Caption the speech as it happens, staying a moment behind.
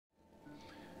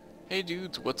Hey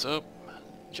dudes, what's up?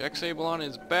 Jacsebalon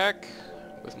is back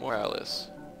with more Alice.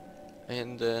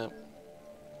 And I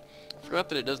forgot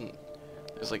that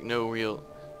there's like no real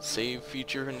save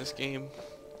feature in this game,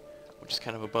 which is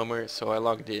kind of a bummer, so I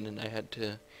logged in and I had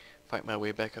to fight my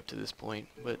way back up to this point.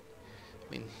 But I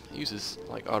mean, it uses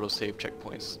like autosave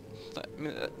checkpoints. I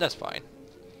mean, that's fine.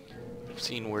 I've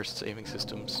seen worse saving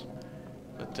systems.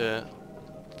 But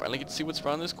finally get to see what's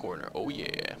around this corner. Oh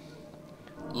yeah.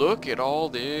 Look at all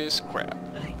this crap.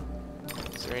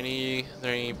 Is there any...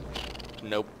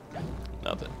 Nope.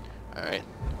 Nothing. Alright.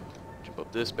 Jump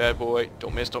up this bad boy.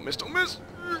 Don't miss, don't miss, don't miss!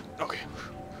 Okay.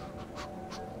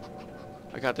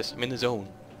 I got this. I'm in the zone.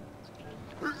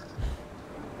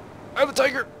 I have a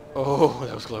tiger! Oh,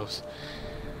 that was close.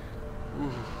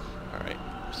 Alright.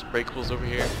 Some breakables over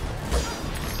here.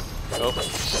 Oh,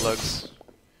 slugs.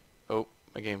 Oh,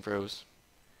 my game froze.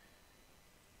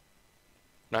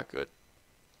 Not good.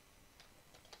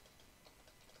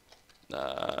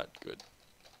 Not good.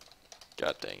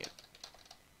 God dang it.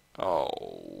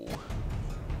 Oh.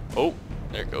 Oh,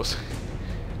 there it goes.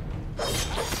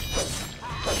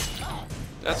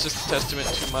 That's just a testament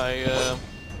to my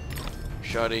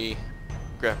shoddy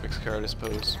graphics card, I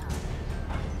suppose.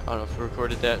 I don't know if I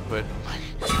recorded that, but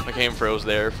my game froze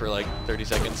there for like 30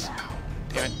 seconds.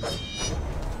 Damn it.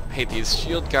 I hate these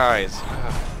shield guys.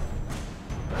 I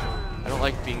don't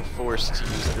like being forced to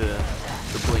use the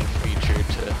blink feature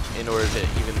in order to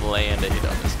even land a hit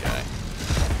on this guy.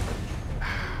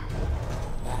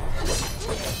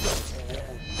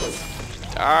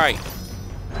 Die!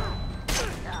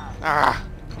 Ah!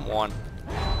 Come on.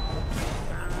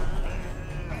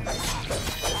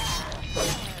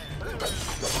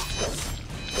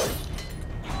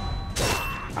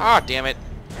 Ah, damn it.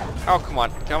 Oh, come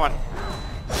on. Come on.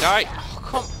 Die! Oh,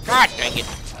 come... God dang it!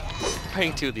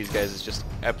 Fighting two of these guys is just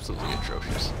absolutely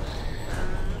atrocious.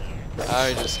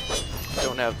 I just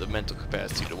don't have the mental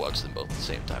capacity to watch them both at the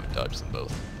same time and dodge them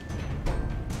both.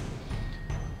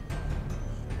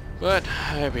 But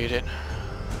I beat it.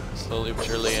 Slowly but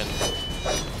surely, and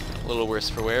a little worse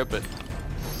for wear, but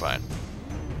fine.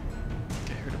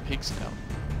 I heard a pig snout.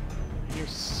 I hear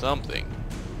something.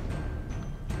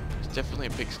 There's definitely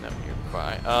a pig snout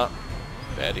nearby.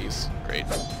 Baddies. Great.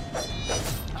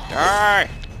 Die!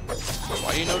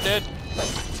 Why are you no dead?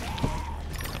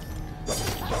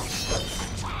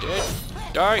 Dead.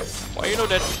 Die. Why are you no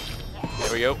dead?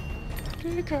 There we go.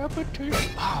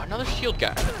 Decapitation. Oh, another shield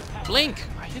guy. Blink.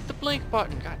 I hit the blink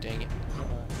button. God dang it.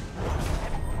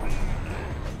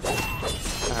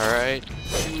 Alright.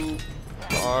 You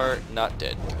are not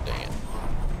dead. God dang it.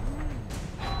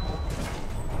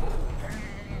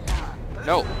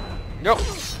 No. No.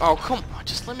 Oh, come on.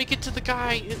 Just let me get to the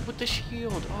guy with the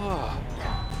shield. Oh.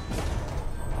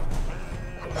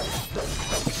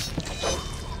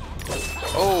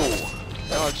 Oh,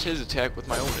 dodged his attack with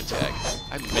my own attack.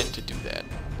 I meant to do that,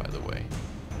 by the way.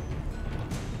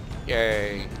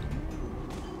 Yay.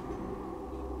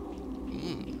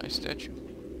 Nice statue.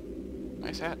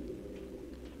 Nice hat.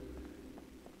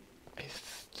 I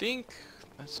think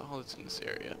that's all that's in this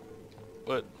area.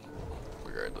 But,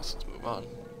 regardless, let's move on.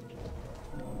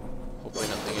 Hopefully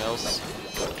nothing else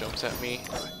jumps at me.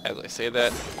 As I say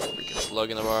that, freaking slug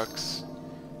in the box.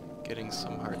 Getting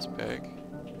some hearts back.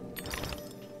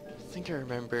 I think I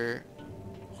remember...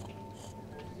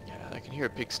 Yeah, I can hear a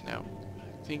pig snout. I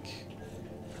think,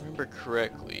 if I remember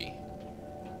correctly,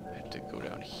 I had to go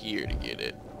down here to get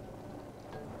it.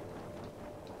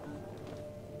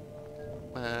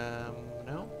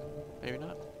 No? Maybe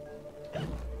not?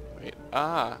 Wait,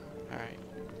 alright.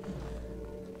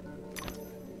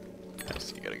 I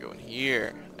see, you gotta go in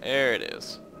here. There it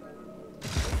is.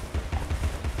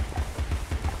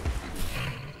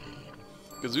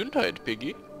 Gesundheit,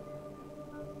 piggy.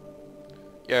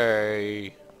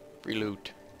 Yay. Free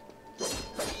loot.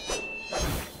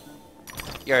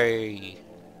 Yay.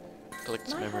 Collect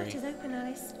some memory. My heart is open,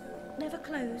 Alice. Never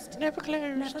closed. Never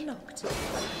closed. Never locked. It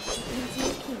leaves me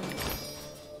a key.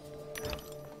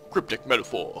 Cryptic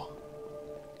metaphor.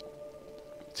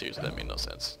 Seriously, that made no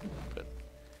sense. But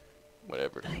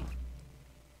whatever.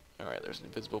 Alright, there's an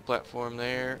invisible platform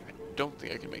there. I don't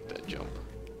think I can make that jump.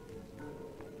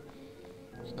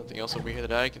 There's nothing else over here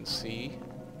that I can see.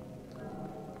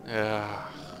 Ah,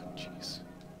 jeez.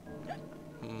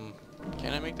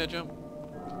 Can I make that jump?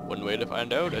 One way to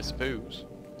find out, I suppose.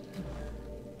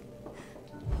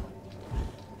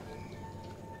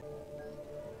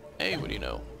 Hey, what do you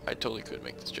know? I totally could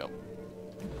make this jump.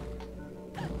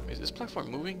 Is this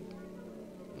platform moving?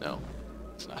 No,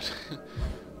 it's not.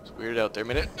 It's weirded out there a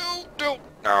minute. No, don't,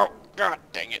 no, god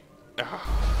dang it.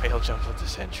 Oh, fail jump of the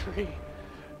century.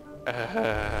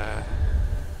 God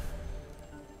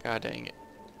dang it.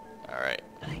 Alright.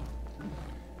 I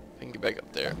can get back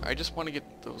up there. I just want to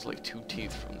get those like 2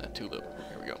 teeth from that tulip.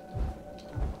 Here we go.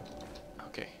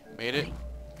 Okay, made it.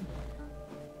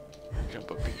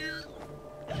 Jump up here.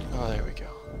 Oh, there we go.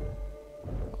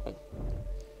 Oh.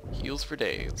 Heals for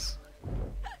days.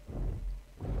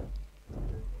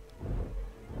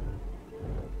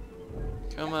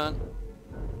 Come on.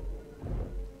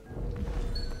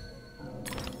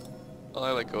 Well,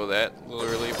 I let go of that a little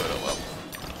early, but oh well.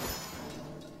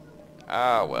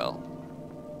 Ah, well.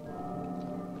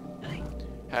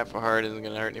 Half a heart isn't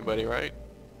gonna hurt anybody, right?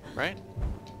 Right?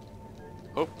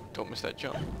 Oh, don't miss that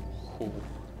jump. Ooh.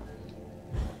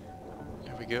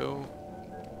 There we go.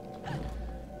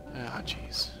 Ah,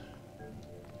 jeez.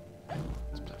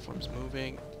 This platform's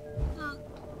moving.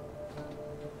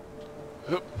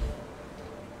 Hup.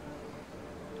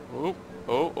 Oh,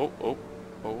 oh, oh, oh,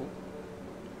 oh.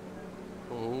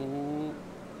 Oh.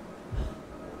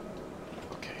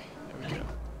 Okay, there we go.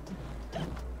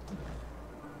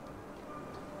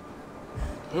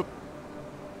 Hup.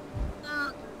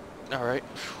 Alright.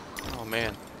 Oh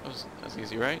man, that was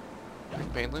easy, right? Pretty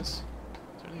painless.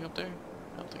 Is there anything up there?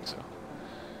 I don't think so.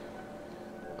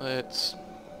 Let's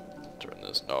turn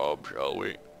this knob, shall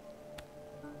we?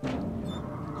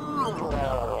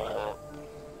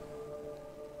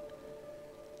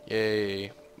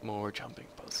 Yay, more jumping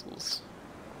puzzles.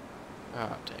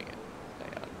 Ah, dang it.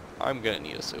 Hang on. I'm gonna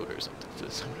need a soda or something for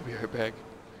this. I'm gonna be right back.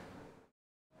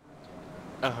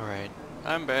 Alright,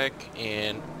 I'm back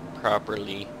and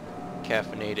properly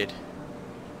caffeinated.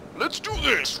 Let's do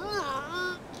this!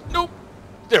 Nope!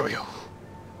 There we go.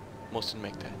 Almost didn't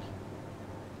make that.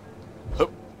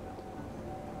 Hup.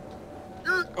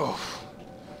 Oh.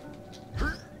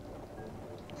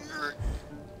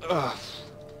 Ugh.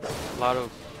 A lot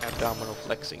of abdominal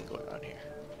flexing going on here.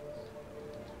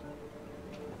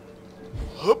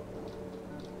 Hup.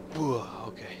 Ooh,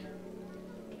 okay.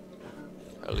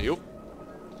 Alley-oop.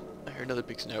 I heard another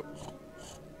big snap.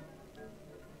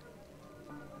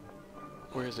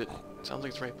 Where is it? Sounds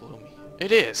like it's right below me.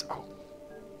 It is! Oh.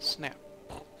 Snap.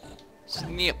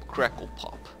 Snap, crackle,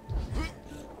 pop.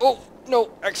 Oh,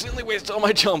 no! Accidentally wasted all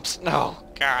my jumps! No!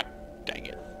 God dang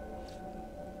it.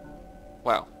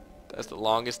 Wow. That's the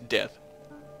longest death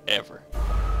ever.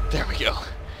 There we go.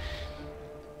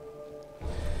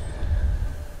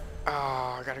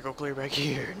 Oh, I gotta go clear back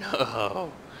here.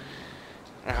 No.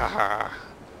 Ah.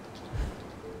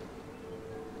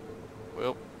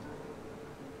 Well.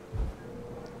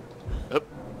 Up.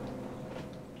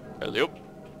 Hello.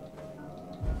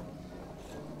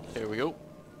 There we go.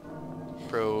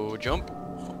 Pro jump.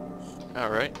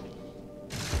 Alright.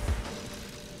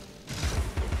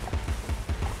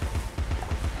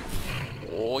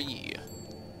 Oh yeah.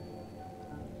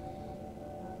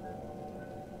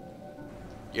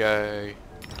 Yay.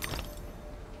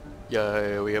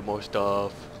 Yay, we have more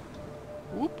stuff.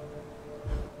 Whoop.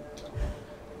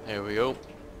 There we go.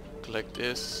 Collect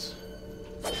this.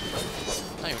 I'm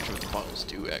not even sure what the bottles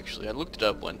do actually. I looked it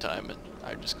up one time and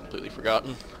I've just completely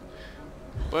forgotten.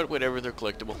 But whatever, they're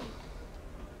collectible.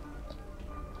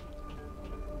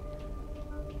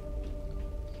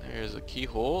 There's a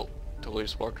keyhole. Totally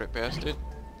just walked right past it.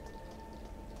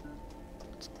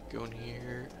 Let's go in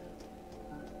here.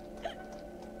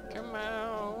 Come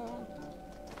on.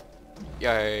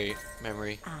 Yay,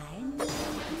 memory. I know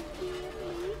you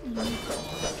dearly,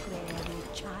 Prairie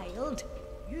child.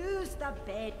 Use the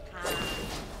bedpan.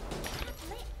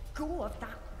 Let go of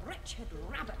that wretched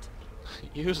rabbit.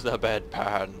 Use the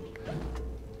bedpan.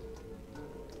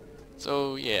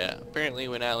 So yeah, apparently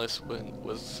when Alice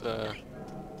was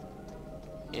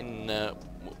in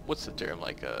what's the term,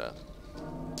 like a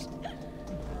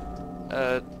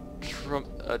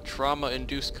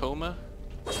trauma-induced coma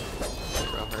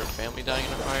from her family dying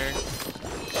in a fire.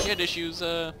 She had issues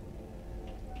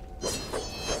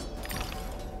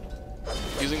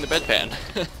using the bedpan.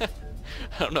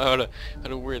 I don't know how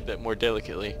to word that more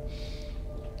delicately.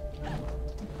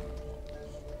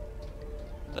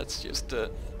 That's just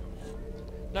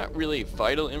not really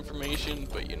vital information,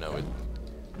 but you know, it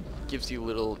gives you a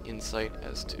little insight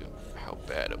as to how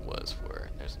bad it was for her.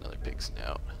 There's another pig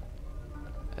snout.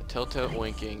 That telltale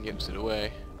winking gives it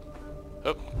away.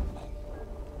 Up.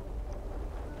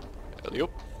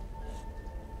 Alley-oop.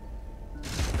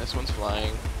 This one's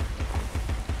flying.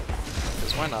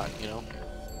 Because why not, you know?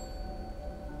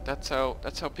 That's how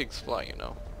pigs fly, you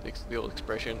know. The old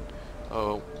expression,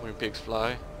 oh, when pigs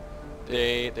fly,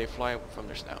 they fly from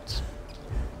their snouts.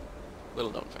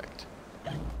 Little known fact.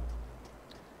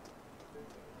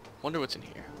 Wonder what's in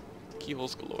here.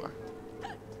 Keyholes galore.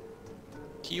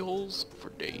 keyholes for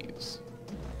days.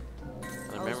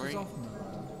 Another Alice memory. was often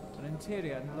alone. An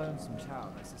interior and lonesome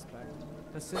child, I suspect.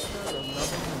 Her sister, a loving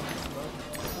and slow.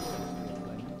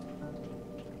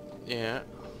 Yeah.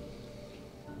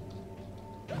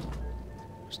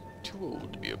 She's too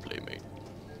old to be a playmate.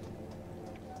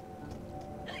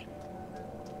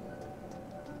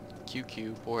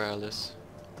 QQ, poor Alice.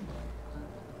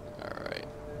 Alright,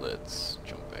 let's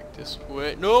jump back this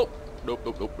way. Nope! Nope,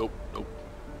 nope, nope, nope, nope.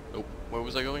 Nope. Where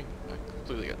was I going? I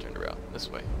completely got turned around. This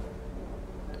way.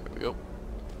 There we go.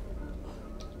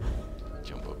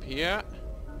 Jump up here.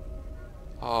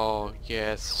 Oh,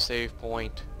 yes, save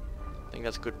point. I think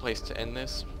that's a good place to end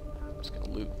this. I'm just gonna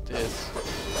loot this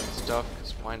stuff,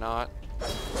 because why not?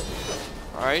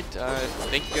 Alright,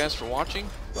 thank you guys for watching.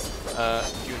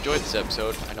 If you enjoyed this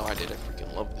episode, I know I did, I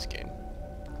freaking love this game.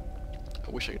 I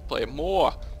wish I could play it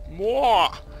more! More!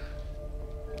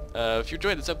 If you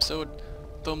enjoyed this episode,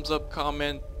 thumbs up,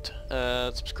 comment,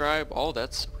 subscribe, all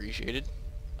that's appreciated.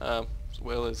 As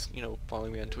well as, you know,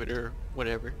 following me on Twitter,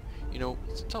 whatever. You know,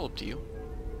 it's all up to you.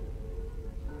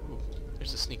 Ooh,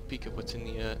 there's a sneak peek of what's in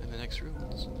the next room.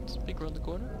 It's a peek around the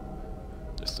corner.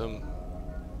 There's some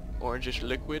orangish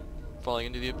liquid falling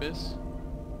into the abyss.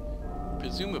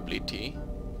 Presumably tea,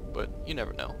 but you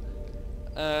never know.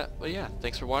 But yeah,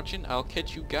 thanks for watching. I'll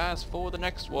catch you guys for the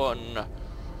next one.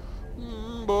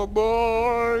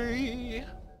 Bye-bye!